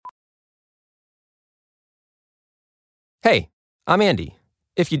Hey, I'm Andy.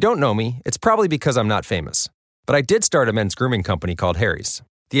 If you don't know me, it's probably because I'm not famous. But I did start a men's grooming company called Harry's.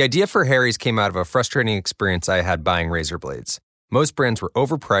 The idea for Harry's came out of a frustrating experience I had buying razor blades. Most brands were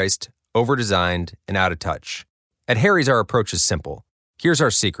overpriced, overdesigned, and out of touch. At Harry's, our approach is simple. Here's our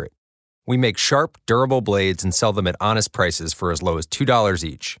secret. We make sharp, durable blades and sell them at honest prices for as low as $2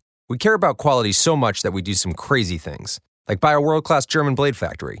 each. We care about quality so much that we do some crazy things, like buy a world-class German blade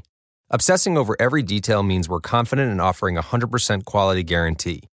factory. Obsessing over every detail means we're confident in offering a 100% quality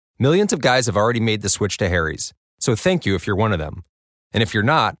guarantee. Millions of guys have already made the switch to Harry's, so thank you if you're one of them. And if you're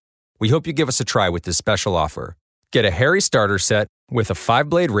not, we hope you give us a try with this special offer. Get a Harry starter set with a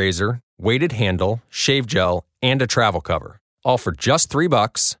 5-blade razor, weighted handle, shave gel, and a travel cover. All for just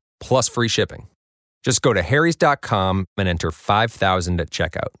 $3 plus free shipping. Just go to harrys.com and enter 5000 at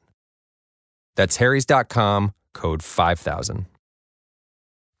checkout. That's harrys.com, code 5000.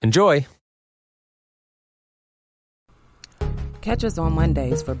 Enjoy! Catch us on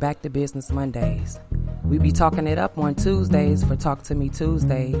Mondays for Back to Business Mondays. We be talking it up on Tuesdays for Talk to Me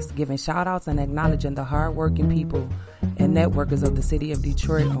Tuesdays, giving shout-outs and acknowledging the hard-working people and networkers of the city of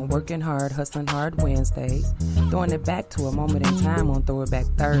Detroit on Working Hard, Hustling Hard Wednesdays, throwing it back to a moment in time on Throwback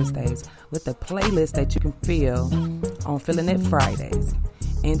Thursdays with a playlist that you can feel on Feeling It Fridays.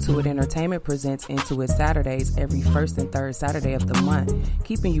 Intuit Entertainment presents Intuit Saturdays every first and third Saturday of the month,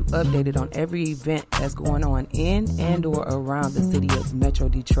 keeping you updated on every event that's going on in and or around the city of Metro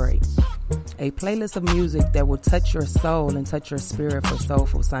Detroit. A playlist of music that will touch your soul and touch your spirit for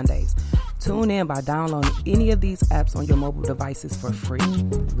Soulful Sundays. Tune in by downloading any of these apps on your mobile devices for free.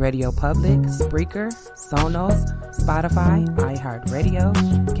 Radio Public, Spreaker, Sonos, Spotify, iHeartRadio,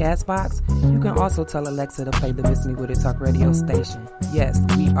 CastBox. You can also tell Alexa to play the Miss Me With It Talk radio station. Yes,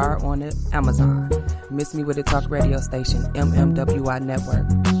 we are on Amazon. Miss Me With It Talk radio station, MMWI Network.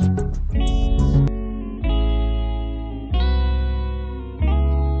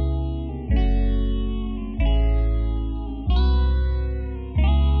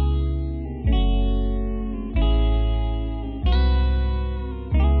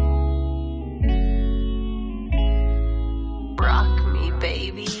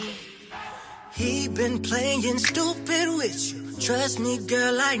 Been playing stupid with you. Trust me,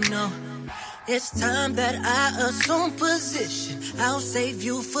 girl, I know. It's time that I assume position. I'll save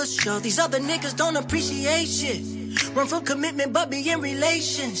you for sure. These other niggas don't appreciate shit. Run from commitment but be in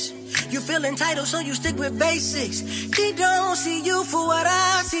relations. You feel entitled so you stick with basics. He don't see you for what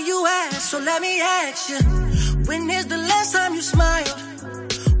I see you as. So let me ask you, when is the last time you smiled?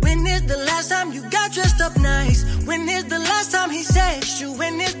 When is the last time you got dressed up nice? When is the last time he sexed you?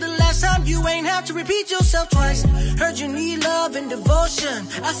 When is the last time you ain't have to repeat yourself twice? Heard you need love and devotion.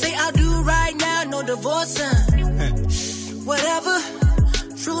 I say I do right now, no divorcing. Whatever.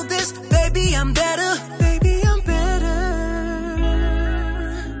 Truth is, baby, I'm better. Baby, I'm better.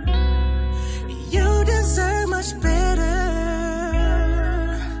 You deserve much better.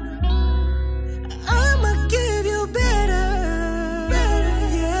 I'ma give you better.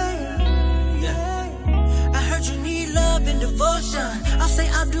 Devotion. I'll say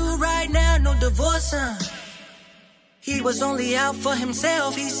I'll do right now, no divorcing. He was only out for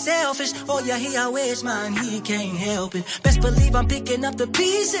himself, he's selfish. Oh yeah, he always mine, he can't help it. Best believe I'm picking up the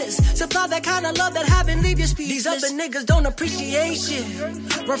pieces. Supply that kind of love that haven't leave your speechless. These other niggas don't appreciate shit.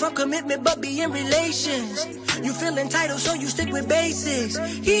 Run from commitment but be in relations. You feel entitled so you stick with basics.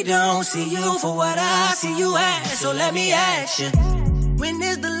 He don't see you for what I see you as. So let me ask you, when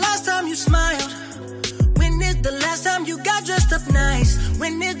is the last time you smiled? When is the last time you got dressed up nice?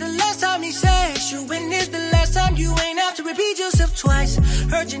 When is the last time he sexed you? When is the last time you ain't have to repeat yourself twice?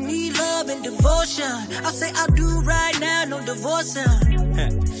 Heard you need love and devotion. I say I'll do right now, no divorcing.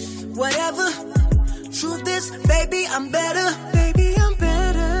 Whatever. Truth is, baby, I'm better. Baby, I'm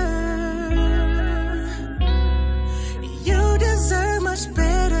better. You deserve much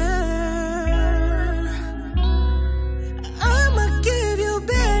better. I'ma give you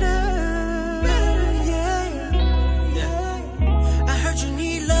better.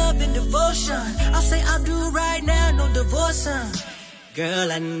 Devotion. I'll say I'll do right now, no divorcing.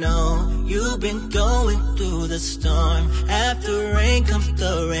 Girl, I know you've been going through the storm. After rain comes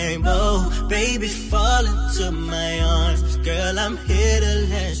the rainbow. Baby, fall into my arms. Girl, I'm here to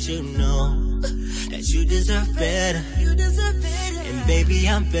let you know that you deserve better. You deserve better. And baby,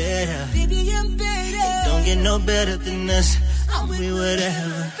 I'm better. Baby, I'm better. It don't get no better than us. I'll be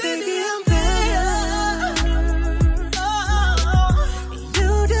whatever. Baby, I'm better.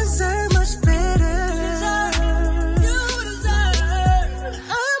 Deserve much better. You deserve.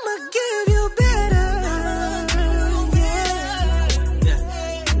 I'ma give you better. Yeah.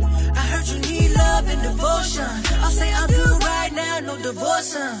 I heard you need love and devotion. I'll say I'll do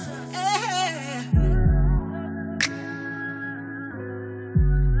divorce him.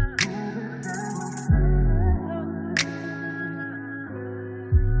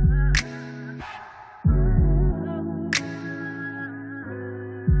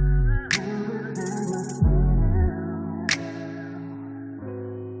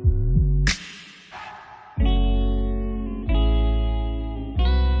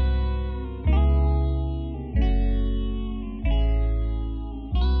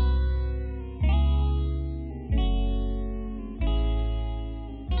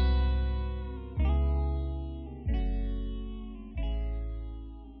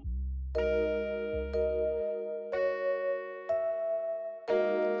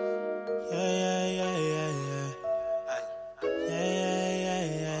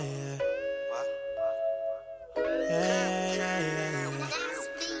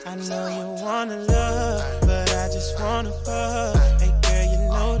 I know you wanna love, but I just wanna fuck. Hey girl, you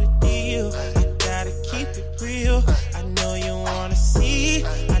know the deal. I gotta keep it real. I know you wanna see,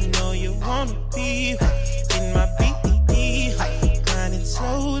 I know you wanna be in my BBD, grinding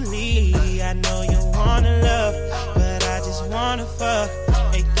slowly. I know you wanna love, but I just wanna fuck.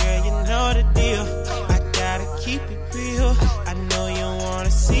 Hey girl, you know the deal. I gotta keep it real. I know you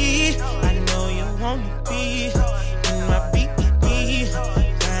wanna see, I know you wanna be in my BBD,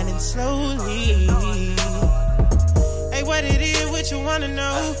 grinding slowly. Hey, what it is, what you wanna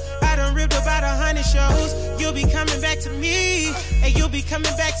know? I done ripped about 100 shows. You'll be coming back to me, and you'll be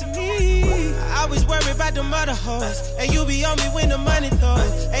coming back to me. I always worry about them other hoes, and you'll be on me when the money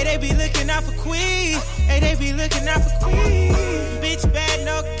throws. Hey, they be looking out for Queen. Hey, they be looking out for Queen. Bitch bad,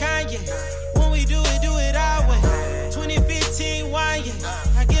 no Kanye. When we do it our way. 2015 wine,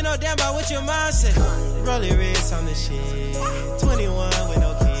 yeah. I get no damn about what your mom said. Rolling wrist on the shit. 21 with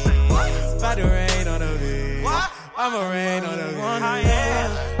no kids. About to rain on the bitch. I'ma rain on the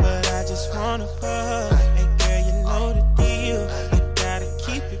bitch. But I just wanna fuck. Hey girl, you know the deal. I gotta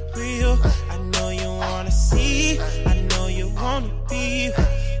keep it real. I know you wanna see, I know you wanna be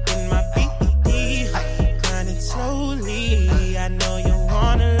in my BBD, grinding slowly. I know you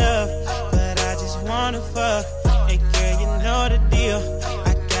wanna love, but I just wanna fuck. Hey girl, you know the deal.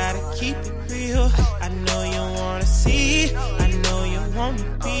 I gotta keep it real. I know you wanna see, I know you wanna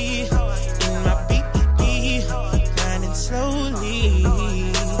be in my BBD, grinding slowly.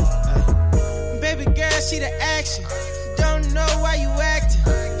 Baby girl, she the action. Don't know why you acting.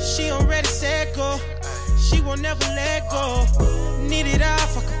 She already said go. She won't never let go. Need it all,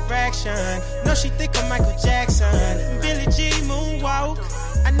 fuck a fraction. No, she think I'm Michael Jackson. Billie Jean moonwalk.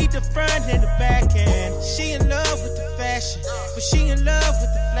 I need the front and the back end. She in love with the fashion, but she in love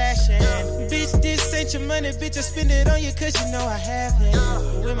with the flashing. Bitch, this ain't your money, bitch. I spend it on you cause you know I have it.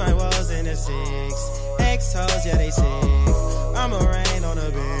 With my walls in the 6. X-hoes, yeah, they sick. I'ma rain on a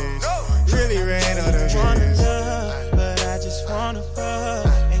bitch. Really rain on a bitch. I wanna love, but I just wanna fuck.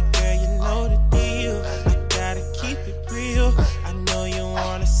 Hey girl, you know the deal. I gotta keep it real. I know you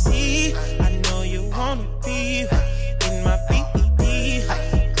wanna see, I know you wanna be in my BBD,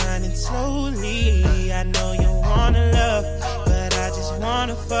 grinding slowly. I know you wanna love, but I just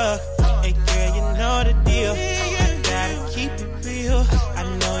wanna fuck. Hey girl, you know the deal. I gotta keep it real. I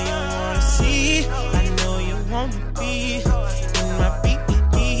know you wanna see, I know you wanna be in my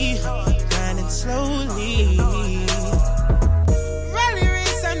BBD, grinding slowly. Rolling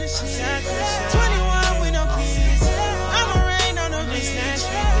wrist on the shit. 21 with no kids. I'ma rain on the bitch.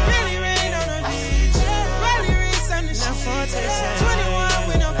 Really rain on the bitch. Rolling wrist on the shit. 21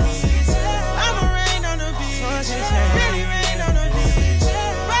 with no kids. I'ma rain on the bitch. Really rain on the bitch.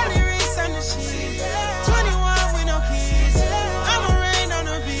 Rolling wrist on the shit. 21 with no kids. I'ma rain on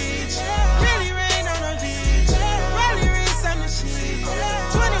the bitch. Really rain on the bitch. Rolling wrist on the shit.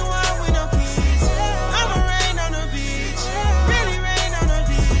 21 with no kids. I'ma rain on the bitch. Really rain on the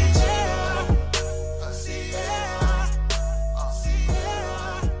bitch.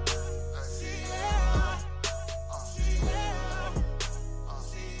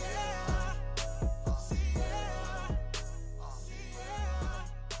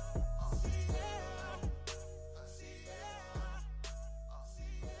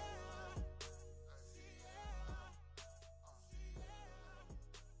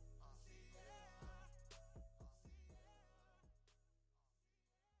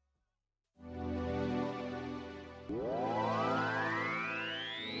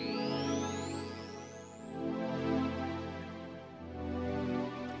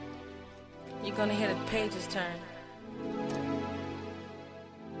 You're gonna hear the pages turn.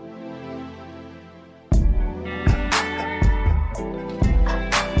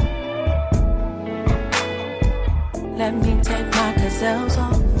 Let me take my ourselves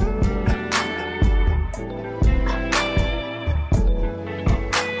off.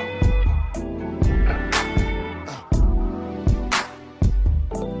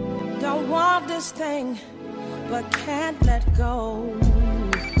 Don't want this thing, but can't let go.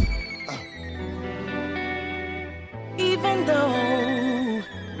 Even though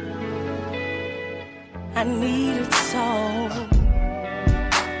I need it so.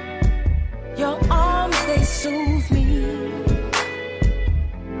 Your arms, they soothe me,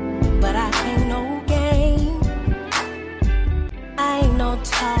 but I ain't no game. I ain't no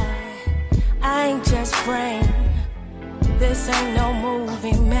toy, I ain't just brain. This ain't no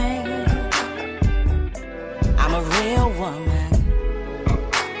movie, man. I'm a real woman.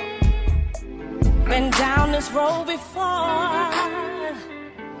 Been down this road before.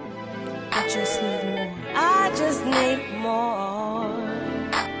 I just need more. I just need more.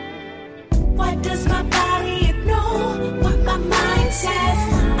 Why does my body ignore what my mind says?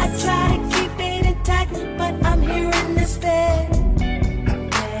 I try to keep it intact, but I'm here in this bed.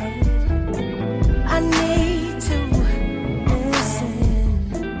 I need to listen.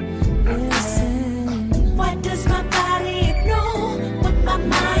 Why does my body ignore what my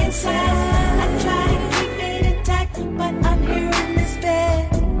mind says? I try to keep it intact, but I'm here in this bed.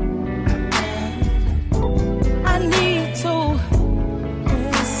 I need to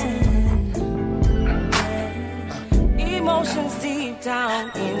emotions deep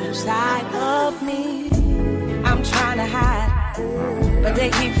down inside of me. I'm trying to hide, but they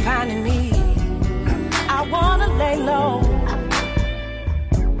keep finding me. I wanna lay low,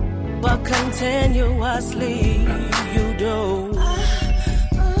 but continuously you do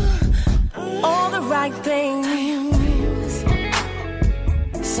all the right things,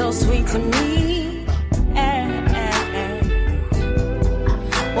 so sweet to me.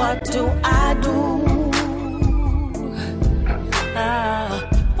 What do I do?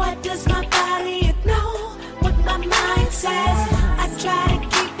 Why does my body ignore what my mind says? I try to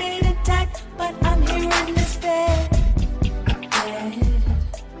keep it intact, but I'm here in this bed.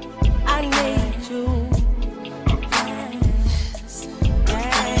 I need you.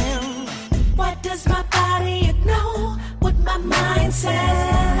 Why does my body ignore what my mind says?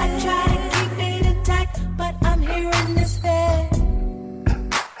 I try to keep it intact, but I'm here in this bed.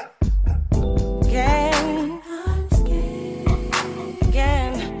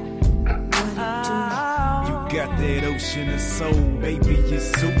 That ocean of soul, baby, you're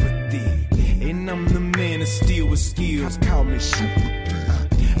super thick. And I'm the man of steel with skills, call me super.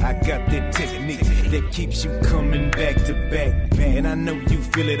 I got that technique that keeps you coming back to back. And I know you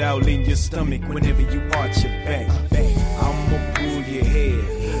feel it all in your stomach whenever you arch your back. I'ma pull your hair,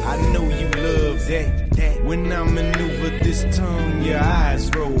 I know you love that. When I maneuver this tongue, your eyes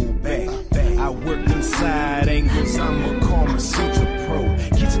roll back. I work them side angles, I'm a Karma Sutra pro.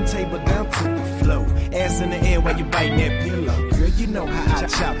 Kitchen table down to the floor. Ass in the air while you biting that pillow. Girl, you know how I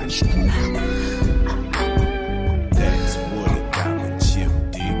chop and screw. That's what a diamond chip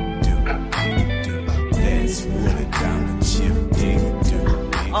dick do. That's what a diamond chip dick do.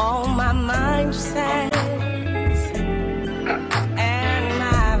 All my mind says, and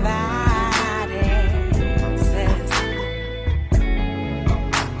my body says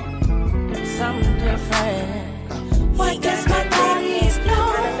something different. Why does my body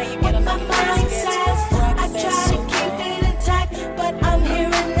ignore what my mind says? I try to keep it intact, but I'm here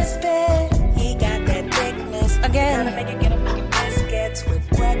in this bed. He got that thickness again. Trying to make it get him making biscuits with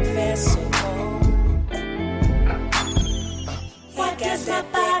breakfast so cold. Why does my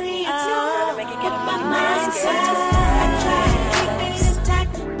body ignore what my mind says? I try to keep it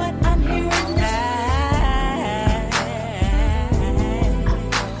intact, but I'm here in this bed.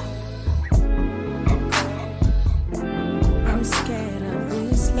 I'm scared of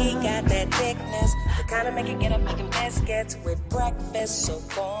this love. He got that thickness, the kind of make it get up making biscuits with breakfast so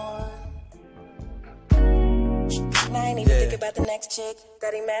gone. And I ain't even thinking about the next chick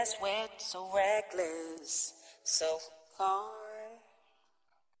that he messed with, so reckless, so gone.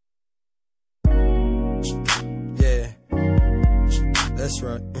 Yeah, that's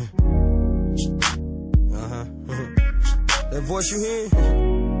right. That voice you hear?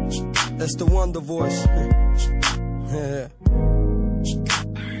 That's the Wonder Voice. Yeah.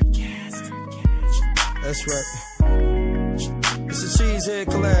 That's right. It's a Cheesehead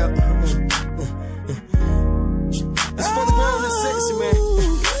collab. It's for the girl that's sexy, man.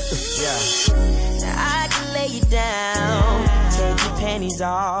 Yeah. Now I can lay you down, take your panties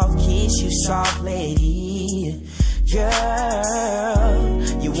off, kiss you softly. Girl,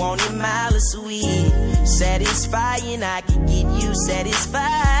 you want it mild or sweet, satisfying. I can get you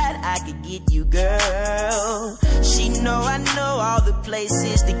satisfied, I can get you, girl. She know I know all the the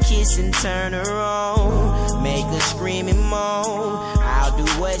places to kiss and turn her on. Make her scream and moan. I'll do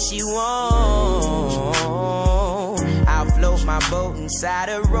what she wants. I'll float my boat inside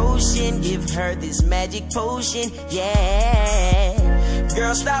her ocean. Give her this magic potion, yeah.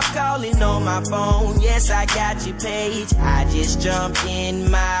 Girl, stop calling on my phone. Yes, I got your page. I just jumped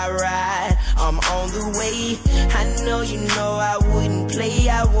in my ride. I'm on the way. I know you know I wouldn't play.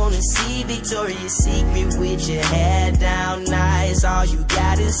 I wanna see Victoria's Secret with your hair down nice. All you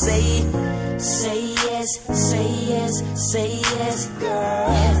gotta say yes, say yes, say yes, girl.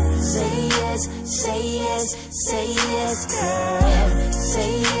 Say yes, say yes, say yes, girl.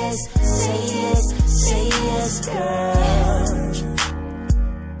 Say yes, say yes, say yes, girl.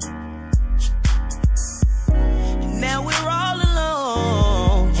 Now we're all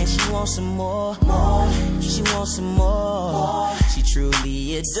alone, and she wants some more. She wants some more. She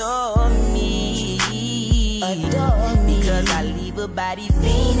truly adores me. Because I leave her body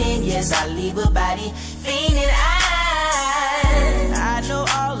fiending. Yes, I leave her body fiending. I know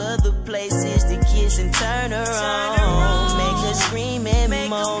all of the places to kiss and turn her on. Make her scream and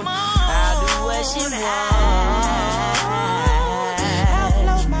moan. I'll do what she wants. I'll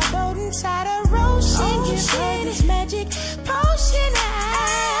float my boat inside her ocean. Give her this magic potion.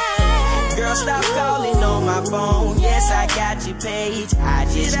 Girl, stop calling on my phone. Yes, I got your page. I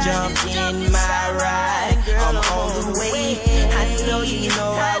just jumped in my ride. I'm on the way. I know you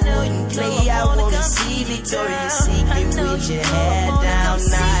know I wouldn't play. I wanna see Victoria's Secret with your hair down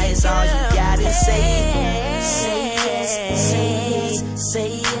nice. All you gotta say yes, say yes, say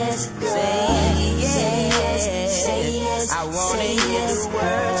yes, say yes, say yes. I wanna hear the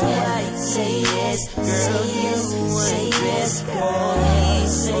words. Say yes, girl, you want this for me.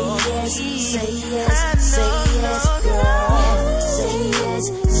 Say yes, say yes, say yes, girl. Say yes,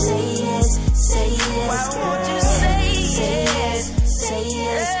 say yes, say yes. Why won't you say yes, say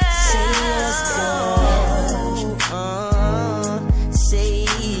yes, say yes, girl? Say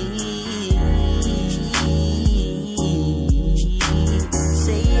yes.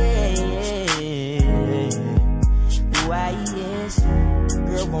 Why yes,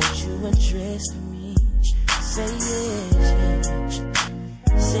 girl? Won't you undress me? Say yes.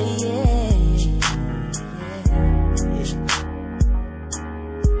 Say yeah.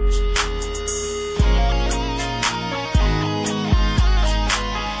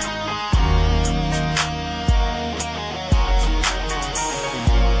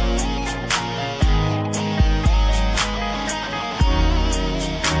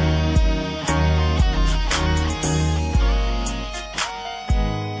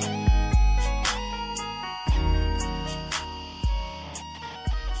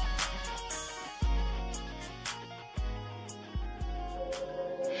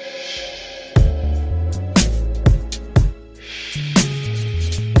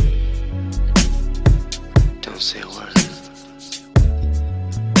 Say a word.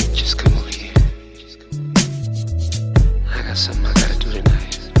 Just come over here. I got something I gotta do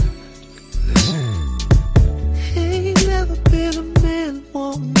tonight. Listen. Ain't never been a man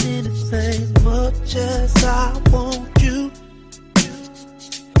wanting anything as much as I want you.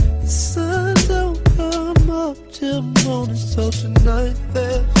 The sun don't come up till morning, so tonight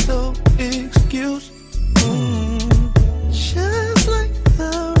there's no excuse. Just like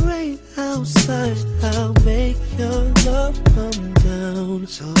the rain outside, I'll make your love come down.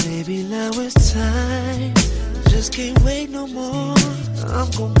 So baby, now it's time. Just can't wait no more. I'm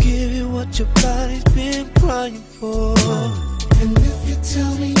gonna give you what your body's been crying for. And if you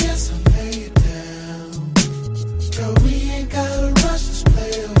tell me yes, I'll lay it down. Girl, we ain't gotta rush, let's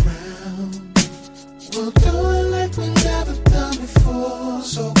play around. We'll do it like we never done before.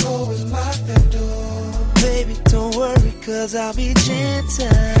 So go and lock that door. Baby, don't worry, cause I'll be gentle.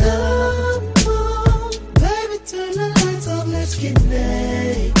 Come on, baby, turn the lights off, let's get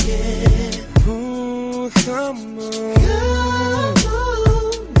naked. Ooh, come on. Come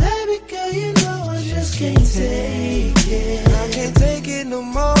on, baby girl, you know I just can't take it. I can't take it no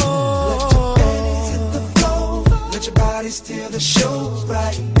more. Let your panties hit the floor. Let your body steal the show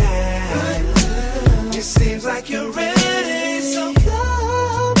right now. It seems like you're ready, so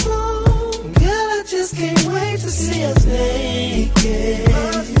come on. Girl, I just can't wait to see us naked.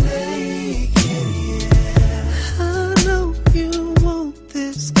 I know you want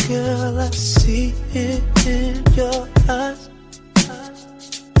this, girl, I see it in your eyes.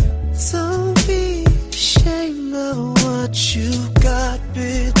 Don't be ashamed of what you got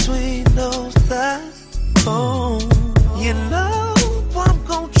between those thighs. Oh, you know I'm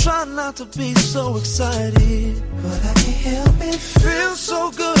gonna try not to be so excited, but I can't help it. Feels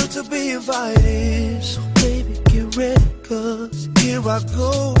so good to be invited. So baby, get ready, cause here I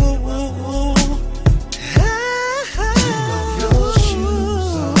go. Take off your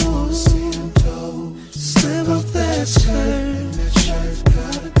shoes, I wanna see them toes. Slip off that skirt, and that shirt's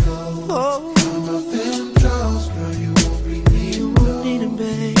gotta go. Come off them drawers, girl, you won't be needing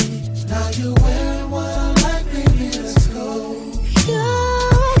babe. Now you're wearing what I like, baby, let's go.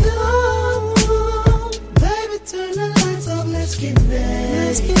 Baby, turn the lights off, let's get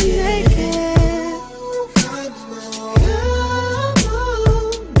naked.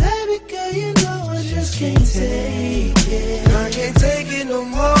 Can't take it. I can't take it no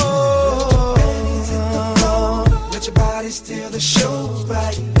more. Let your body steal the show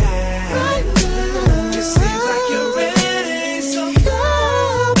right now. It seems like you're ready, so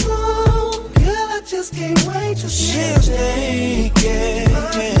come on. Girl, I just can't wait to see you naked.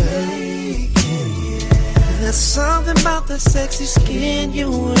 There's something about the sexy skin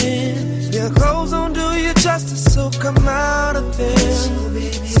you're in. Your clothes don't do you justice, so come out of them. So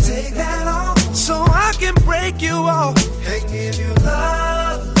baby, take that off, so I can break you off and give you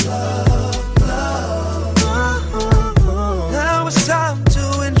love, love, love. Now it's time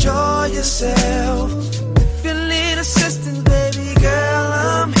to enjoy yourself. If you need assistance, baby girl,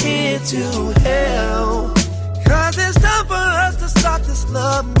 I'm here to help. Cause it's time for us to start this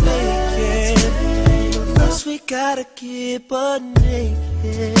love making. First we gotta get butt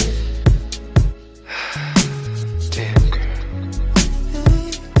naked. Damn, girl.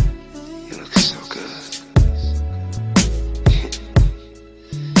 You look so good.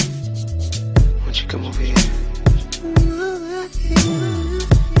 Won't you come over here?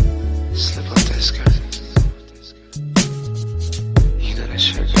 Slip off that skirt. You know that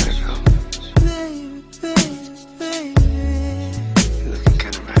shirt gotta go. You're looking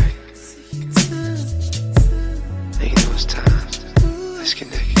kinda right. Now you know it's time. Let's get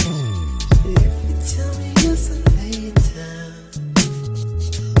naked. If you tell me yes, I'll lay it down.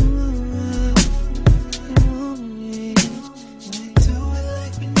 Do it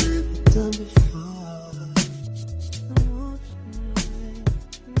like we never done before.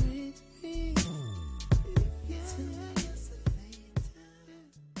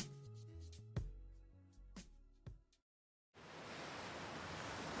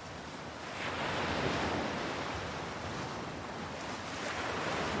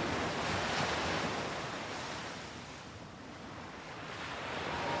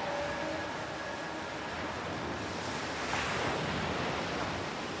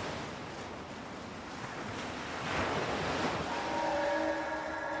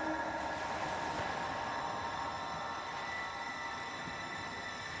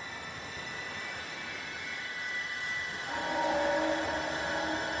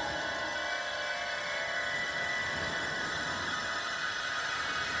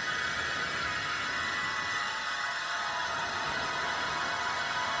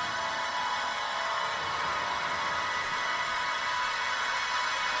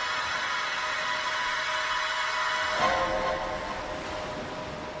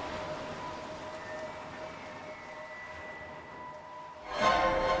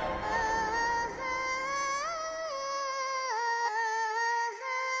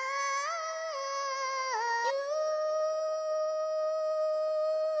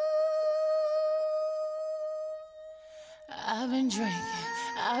 I've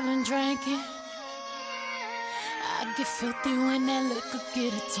been drinking. I get filthy when that liquor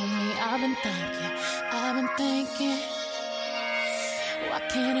get it to me. I've been thinking. Why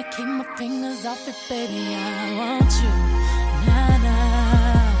can't I keep my fingers off it, baby? I want you, nah,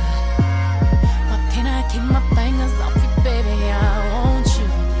 nah. Why can't I keep my fingers off it, baby? I want you,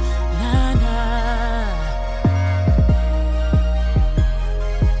 nah, nah.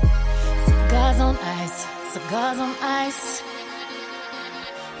 Cigars on ice.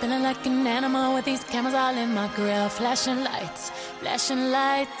 Feeling like an animal with these cameras all in my grill. Flashing lights.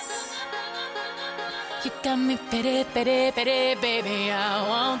 You got me pity, baby. I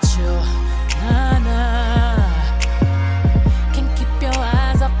want you, nah, nah. Can't keep your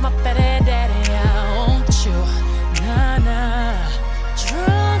eyes off my petty daddy. I want you, nah, nah.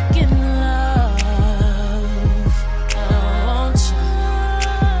 Drunk in love. I want you.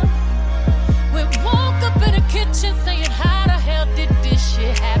 We woke up in the kitchen saying, how the hell did this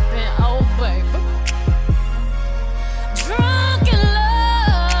shit happen? Oh, baby. Drunk in love.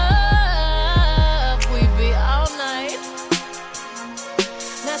 We be all night.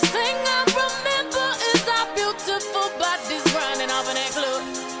 Now sing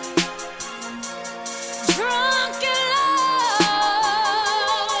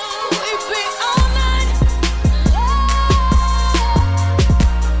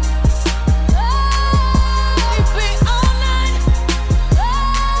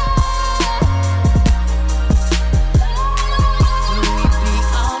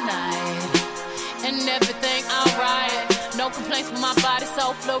body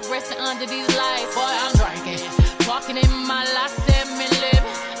so fluorescent under these lights. Boy, I'm drinking. Walking in my life, 7-Eleven.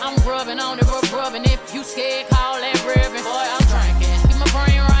 I'm rubbing on it, rubbing. If you scared, call that ribbon. Boy, I'm drinking. Keep my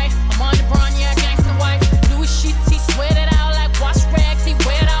brain right. I'm on the brown, yeah, gangsta white. Louis sheets, he sweat it out like wash rags. He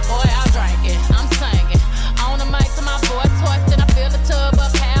wet out. Boy, I'm drinking. I'm singing. On the mic to my boy toys. Then I fill the tub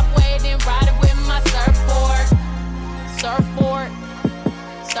up halfway. Then ride it with my surfboard. Surfboard.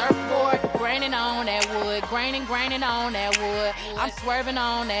 Graining on that wood. Graining on that wood. I'm swerving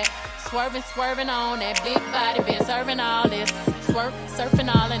on that. Swerving on that big body, been serving all this. Surfing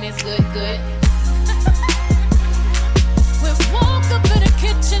all and it's good. We woke up in the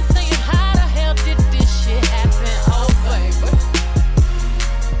kitchen saying, how the hell did this shit happen? Oh, baby.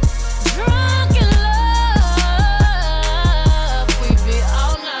 Drunk in love, we be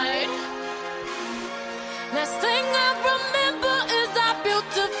all night. Last thing I remember is our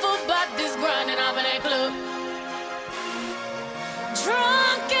beautiful bodies grinding off in that club.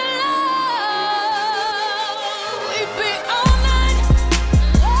 Drunk in love.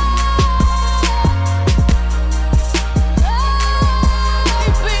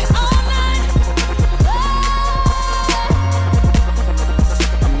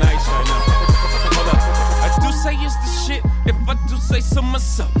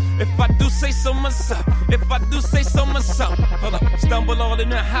 If I do say so myself, hold up, stumble all in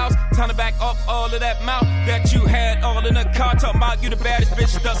the house, time to back up all of that mouth that you had all in the car, talking about you the baddest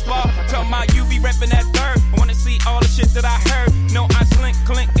bitch thus far, talking about you be reppin' that third, I wanna see all the shit that I heard, no I slink,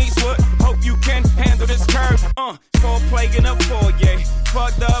 Clint Eastwood, hope you can handle this curve, full plague in a foyer,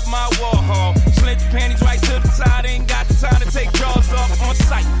 fucked up my Warhol, slid your panties right to the side, ain't got the time to take jaws off on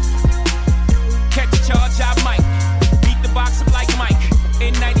sight, catch a charge I might, beat the box up like Mike.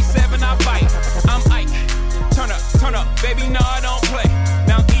 In 97 I bite, I'm Ike. Turn up, baby, no I don't play.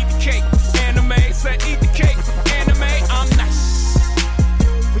 Now eat the cake, anime, said eat the cake, anime, I'm nice.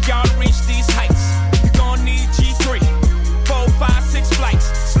 For y'all to reach these heights, you gon' need G3, 4, 5, 6 flights,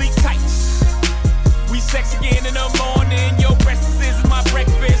 sleep tight. We sex again in the morning, your breakfast is my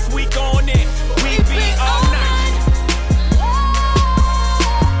breakfast, we gon' in, we be all night.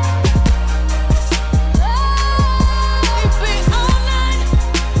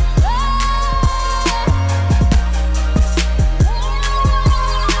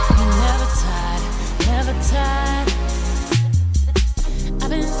 I've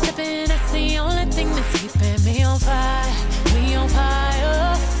been sipping, that's the only thing that's keeping me on fire. We on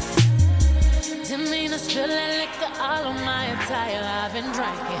fire. Didn't mean to spill that liquor all on my attire. I've been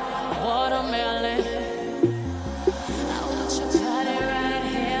drinking watermelon. I want your body right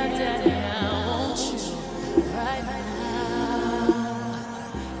here, daddy. I want you right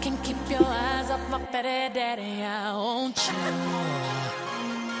now. Can't keep your eyes off my fatty daddy. I want you.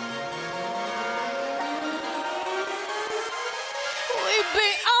 We be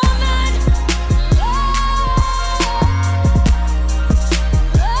all night.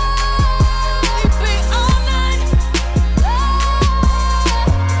 We be all night.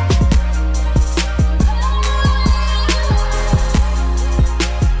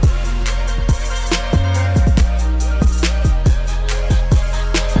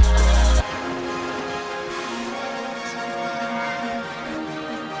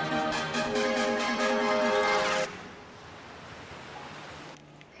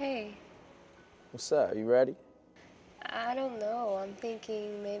 Hey. What's up? You ready? I don't know. I'm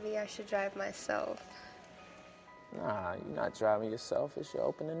thinking maybe I should drive myself. Nah, you're not driving yourself. It's your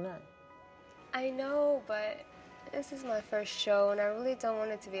opening night. I know, but this is my first show, and I really don't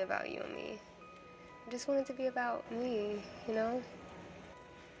want it to be about you and me. I just want it to be about me, you know?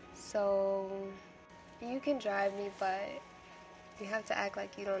 So, you can drive me, but you have to act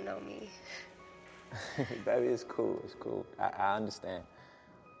like you don't know me. Baby, it's cool. It's cool. I understand.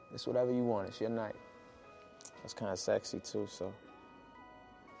 It's whatever you want. It's your night. It's kind of sexy, too, so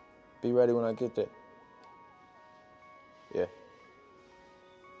be ready when I get there. Yeah.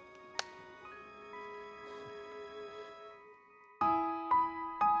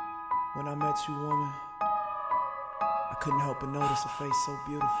 When I met you, woman, I couldn't help but notice a face so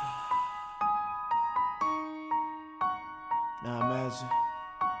beautiful. Now imagine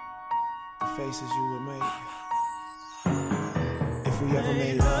the faces you would make if we ever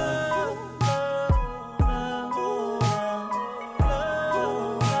made love.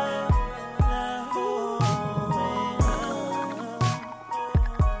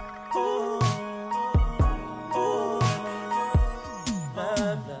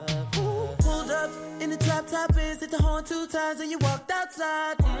 Two times and you walked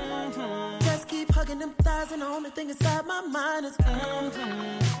outside. Just keep hugging them thighs and the only thing inside my mind is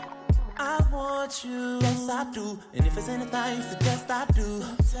I want you. Yes, I do. And if it's anything you suggest, I do.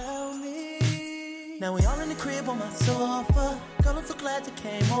 Tell me. Now we all in the crib on my sofa. Girl, I'm so glad you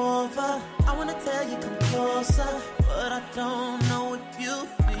came over. I wanna tell you come closer, but I don't know if you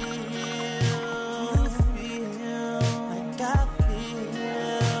feel like I feel.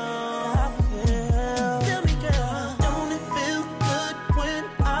 Tell me, girl, don't it feel good when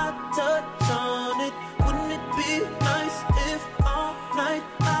I touch on it? Wouldn't it be nice if all night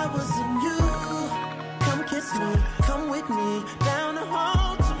I was in you? Come kiss me, come with me down the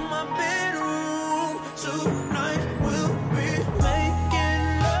hall to my bedroom. Tonight we'll be making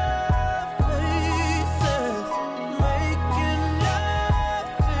love faces, making love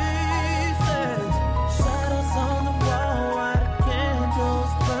faces. Shadows on the wall while the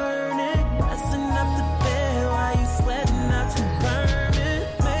candles burning, messing up the bed while you sweating out your burning.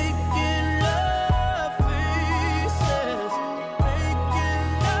 Making love faces, making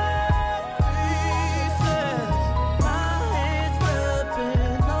love faces. My hands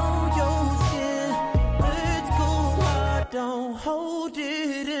rubbing on your skin. Let's go hard, don't hold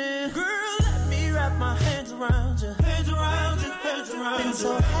it in. Girl, let me wrap my hands around you. Hands around you, hands around you. Been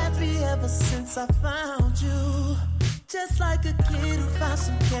so happy ever since I found you. Just like a kid who found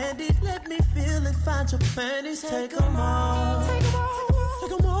some candy. Let me feel and find your panties. Take them off. Take them off.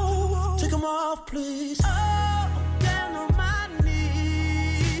 Take them off. Take them off, please. Oh, I'm down on my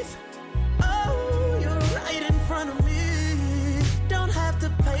knees. Oh, you're right in front of me. Don't have to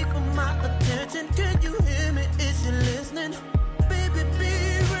pay for my attention. Can you hear me? Is you listening? Baby, be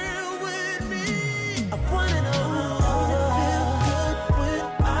real with me. I wanna know. Don't it feel good when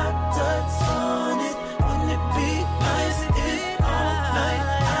I touch on it? Wouldn't it be nice if all night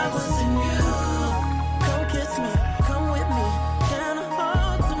I was in you? Come kiss me, come with me down the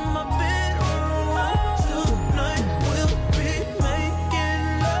hall to my bedroom. Tonight we'll be making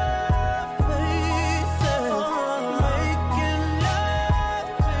love faces, making love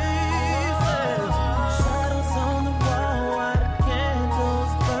faces. Shadows on the wall while the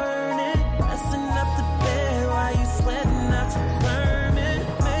candles burning, messing up the bed while you sweating out your burning.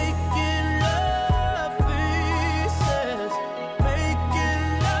 Making love faces, making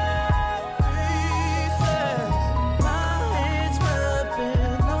love faces. My hands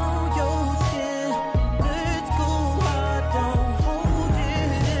rubbing on your skin. Let's go hard, don't hold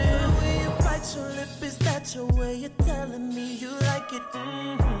it in. When you bite your lip, is that your way of telling me you like it?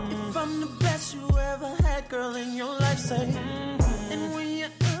 If I'm the best you ever had, girl, in your life, say. And when your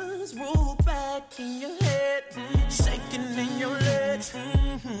eyes roll back in your head, shaking in your legs,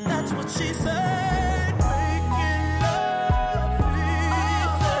 that's what she said. Making love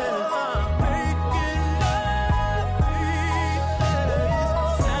faces, making love faces.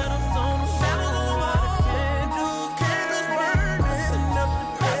 Shadows on the wall, candles burn, messing up the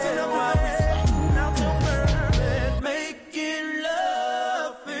bed while we sweating out your burning. Making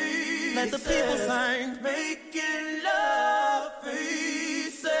love faces. Let the people sing. Making love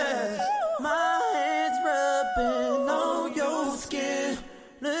faces. My hands rubbing on your skin.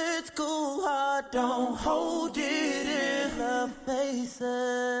 Let's go hard, don't hold it in. Love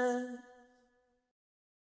faces.